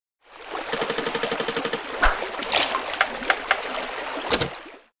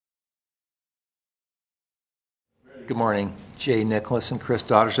Good morning. Jay Nicholas and Chris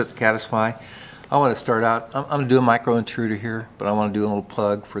Daughters at the Caddisfly. I want to start out, I'm going to do a micro intruder here, but I want to do a little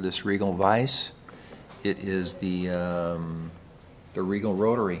plug for this Regal Vise. It is the Regal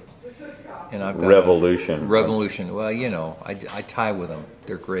Rotary. And I've got Revolution. Revolution. Well, you know, I tie with them.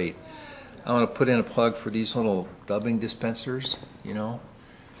 They're great. I want to put in a plug for these little dubbing dispensers, you know.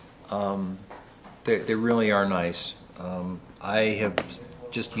 They really are nice. I have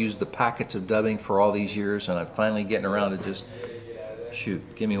just used the packets of dubbing for all these years, and I'm finally getting around to just, shoot,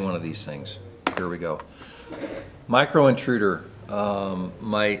 give me one of these things. Here we go. Micro intruder.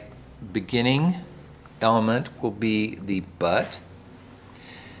 My beginning element will be the butt.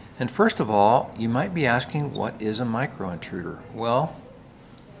 And first of all, you might be asking, what is a micro intruder? Well,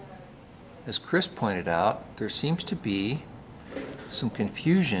 as Chris pointed out, there seems to be some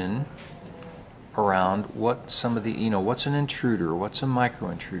confusion around what some of the, you know, what's an intruder, what's a micro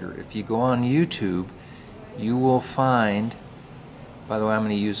intruder. If you go on YouTube, you will find, by the way, I'm going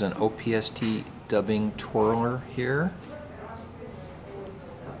to use an OPST dubbing twirler here.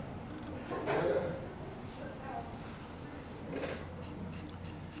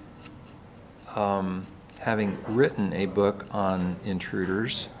 Having written a book on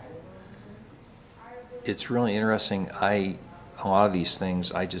intruders, it's really interesting. A lot of these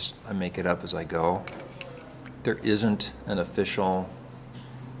things, I make it up as I go. There isn't an official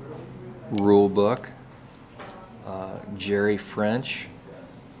rule book. Jerry French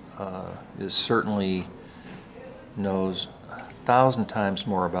certainly knows 1,000 times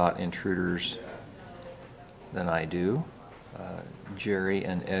more about intruders than I do. Jerry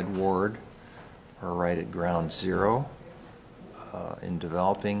and Ed Ward are right at ground zero in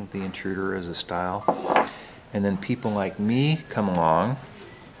developing the intruder as a style. And then people like me come along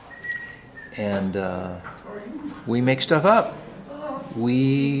and we make stuff up.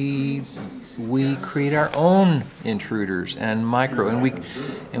 We create our own intruders and micro,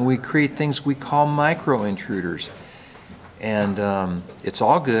 and we create things we call micro intruders. And it's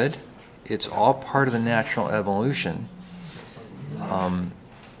all good. It's all part of the natural evolution.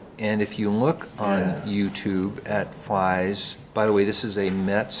 And if you look on YouTube at flies, by the way, this is a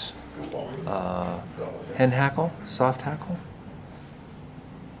Metz hen hackle, soft hackle.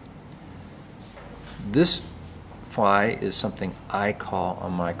 This fly is something I call a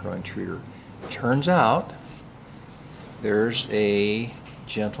micro intruder. Turns out there's a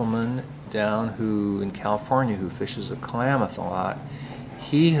gentleman down in California who fishes the Klamath a lot.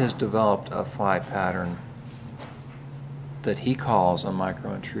 He has developed a fly pattern that he calls a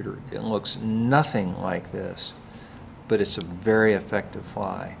micro intruder. It looks nothing like this, but it's a very effective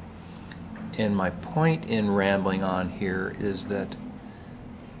fly. And my point in rambling on here is that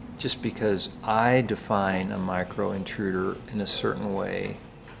just because I define a micro intruder in a certain way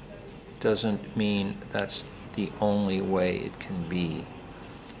doesn't mean that's the only way it can be.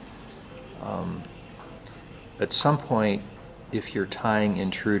 At some point, if you're tying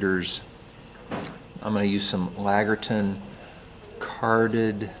intruders, I'm going to use some Lagerton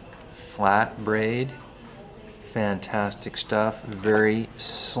carded flat braid. Fantastic stuff, very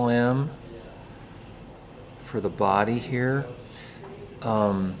slim for the body here.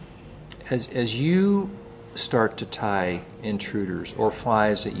 As you start to tie intruders or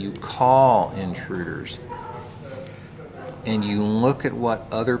flies that you call intruders, and you look at what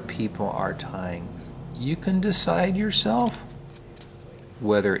other people are tying, you can decide yourself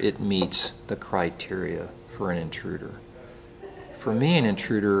whether it meets the criteria for an intruder. For me, an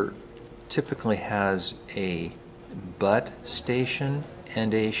intruder typically has a butt station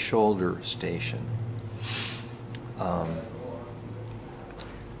and a shoulder station.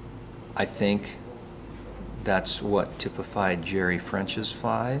 I think that's what typified Jerry French's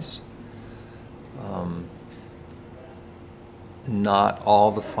flies. Not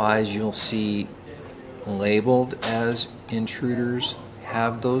all the flies you'll see labeled as intruders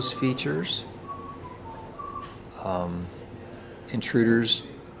have those features. Intruders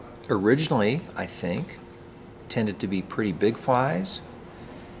originally, I think, tended to be pretty big flies,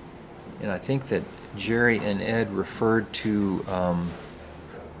 and I think that Jerry and Ed referred to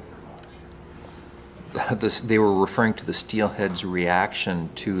they were referring to the steelhead's reaction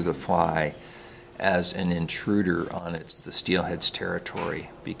to the fly as an intruder on the steelhead's territory,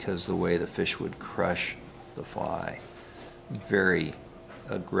 because the way the fish would crush the fly. Very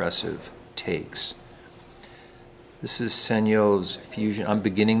aggressive takes. This is Senyo's Fusion. I'm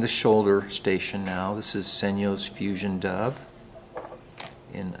beginning the shoulder station now. This is Senyo's Fusion Dub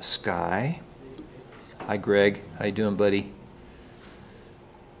in Sky. Hi Greg, how you doing, buddy?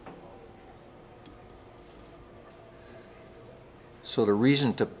 So the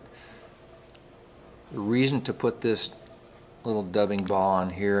reason to The reason to put this little dubbing ball on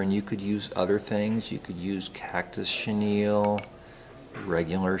here, and you could use other things, you could use cactus chenille,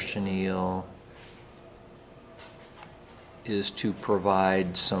 regular chenille, is to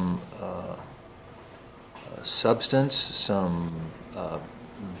provide some substance, some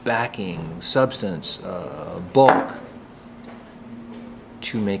backing, substance, bulk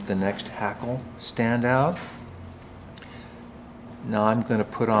to make the next hackle stand out. Now I'm going to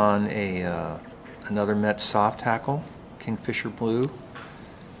put on another Met soft hackle, Kingfisher Blue.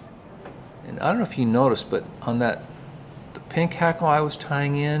 And I don't know if you noticed, but on the pink hackle I was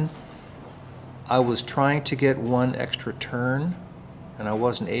tying in, I was trying to get one extra turn, and I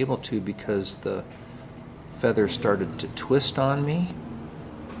wasn't able to because the feathers started to twist on me.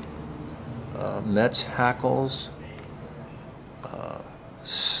 Met's hackles,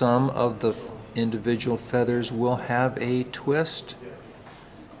 some of the individual feathers will have a twist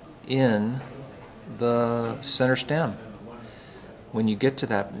in the center stem. When you get to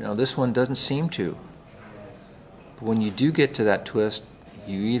that, now this one doesn't seem to, but when you do get to that twist,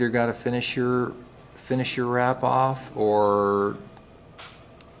 you either got to finish your wrap off, or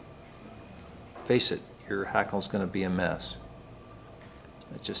face it, your hackle's going to be a mess.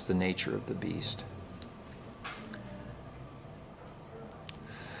 It's just the nature of the beast.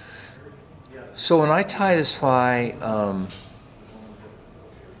 So when I tie this fly,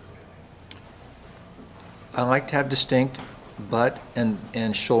 I like to have distinct butt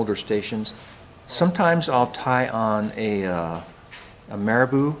and shoulder stations. Sometimes I'll tie on a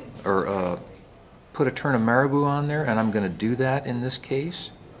marabou, or put a turn of marabou on there, and I'm going to do that in this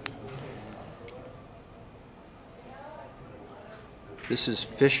case. This is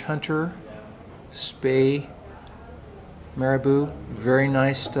Fish Hunter Spay marabou, very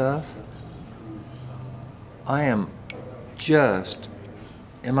nice stuff. I am just,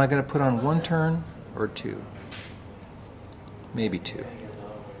 am I going to put on one turn or two? Maybe two.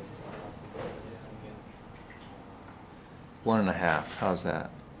 1.5, how's that?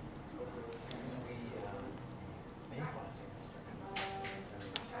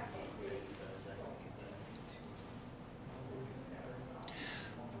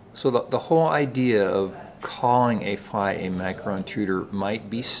 So the whole idea of calling a fly a micro intruder might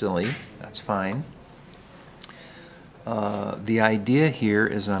be silly, that's fine. The idea here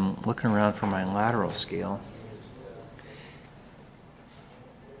is, I'm looking around for my lateral scale.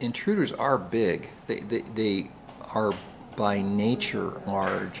 Intruders are big. They are by nature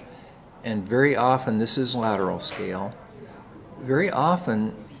large, and very often, this is lateral scale, very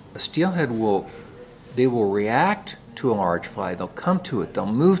often a steelhead will react to a large fly. They'll come to it, they'll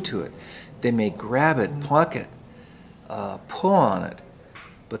move to it, they may grab it, pluck it, pull on it,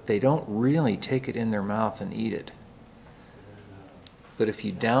 but they don't really take it in their mouth and eat it. But if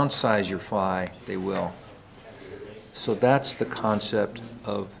you downsize your fly, they will. So that's the concept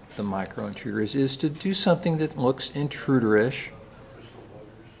of the micro intruders, is to do something that looks intruderish,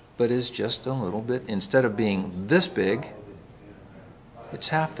 but is just a little bit, instead of being this big, it's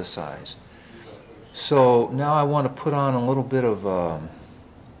half the size. So now I want to put on a little bit of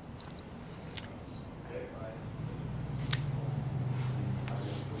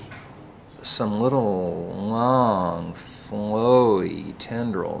some little long, flowy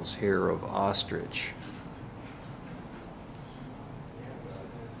tendrils here of ostrich.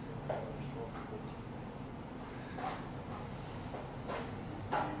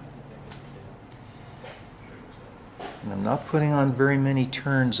 And I'm not putting on very many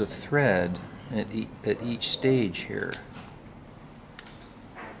turns of thread at each stage here.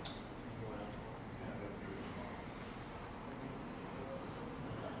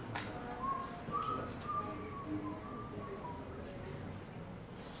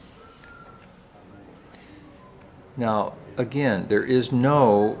 Now, again, there is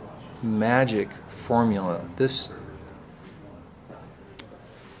no magic formula.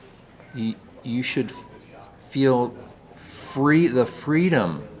 You should feel the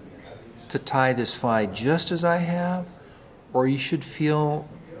freedom to tie this fly just as I have, or you should feel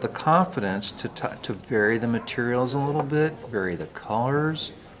the confidence to vary the materials a little bit, vary the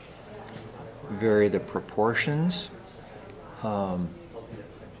colors, vary the proportions.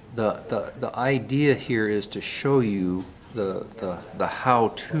 The idea here is to show you the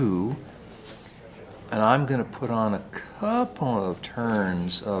how-to, and I'm going to put on a couple of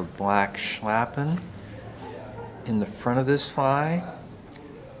turns of black schlappen in the front of this fly,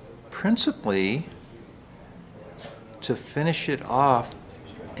 principally to finish it off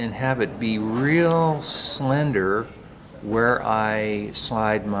and have it be real slender where I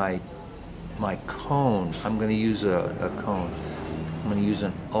slide my cone. I'm going to use a cone. I'm going to use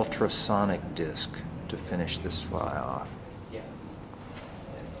an ultrasonic disc to finish this fly off.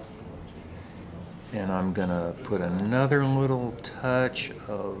 And I'm gonna put another little touch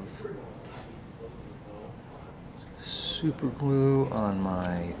of super glue on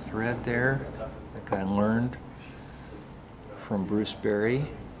my thread there, like I learned from Bruce Berry.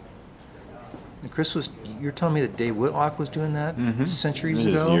 And Chris, you're telling me that Dave Whitlock was doing that centuries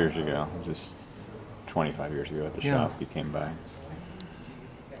ago? Just years ago, just 25 years ago at the shop. He came by,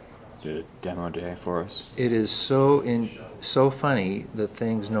 did a demo day for us. It is so funny that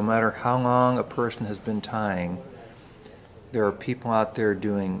things, no matter how long a person has been tying, there are people out there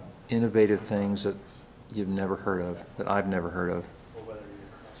doing innovative things that you've never heard of, that I've never heard of.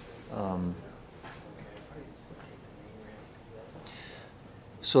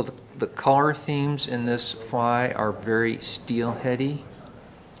 So the color themes in this fly are very steelheady,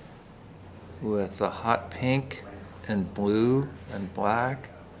 with a hot pink and blue and black.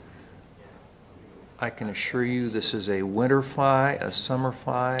 I can assure you this is a winter fly, a summer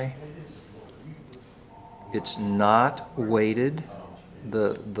fly. It's not weighted.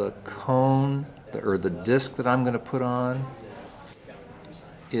 The cone, or the disc that I'm going to put on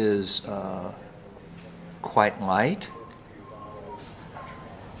is quite light.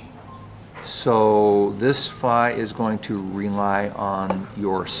 So this fly is going to rely on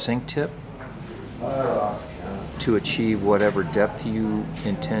your sink tip to achieve whatever depth you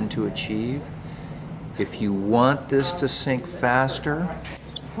intend to achieve. If you want this to sink faster,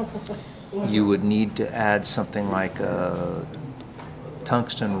 you would need to add something like a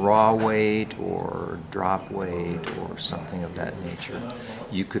tungsten raw weight or drop weight or something of that nature.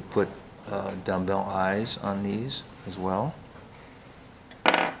 You could put dumbbell eyes on these as well.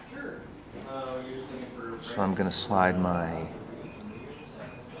 So I'm going to slide my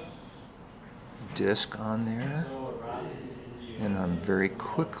disc on there, and I'm very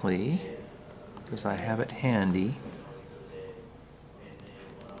quickly, because I have it handy.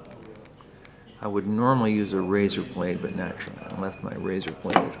 I would normally use a razor blade, but naturally I left my razor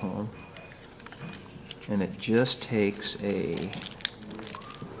blade at home. And it just takes a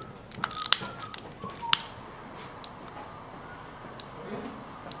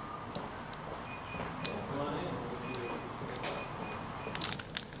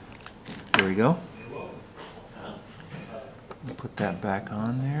there we go. Put that back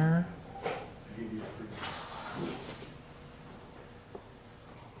on there.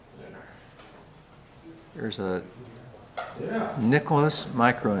 There's a Nicholas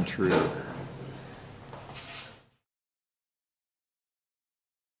micro intruder.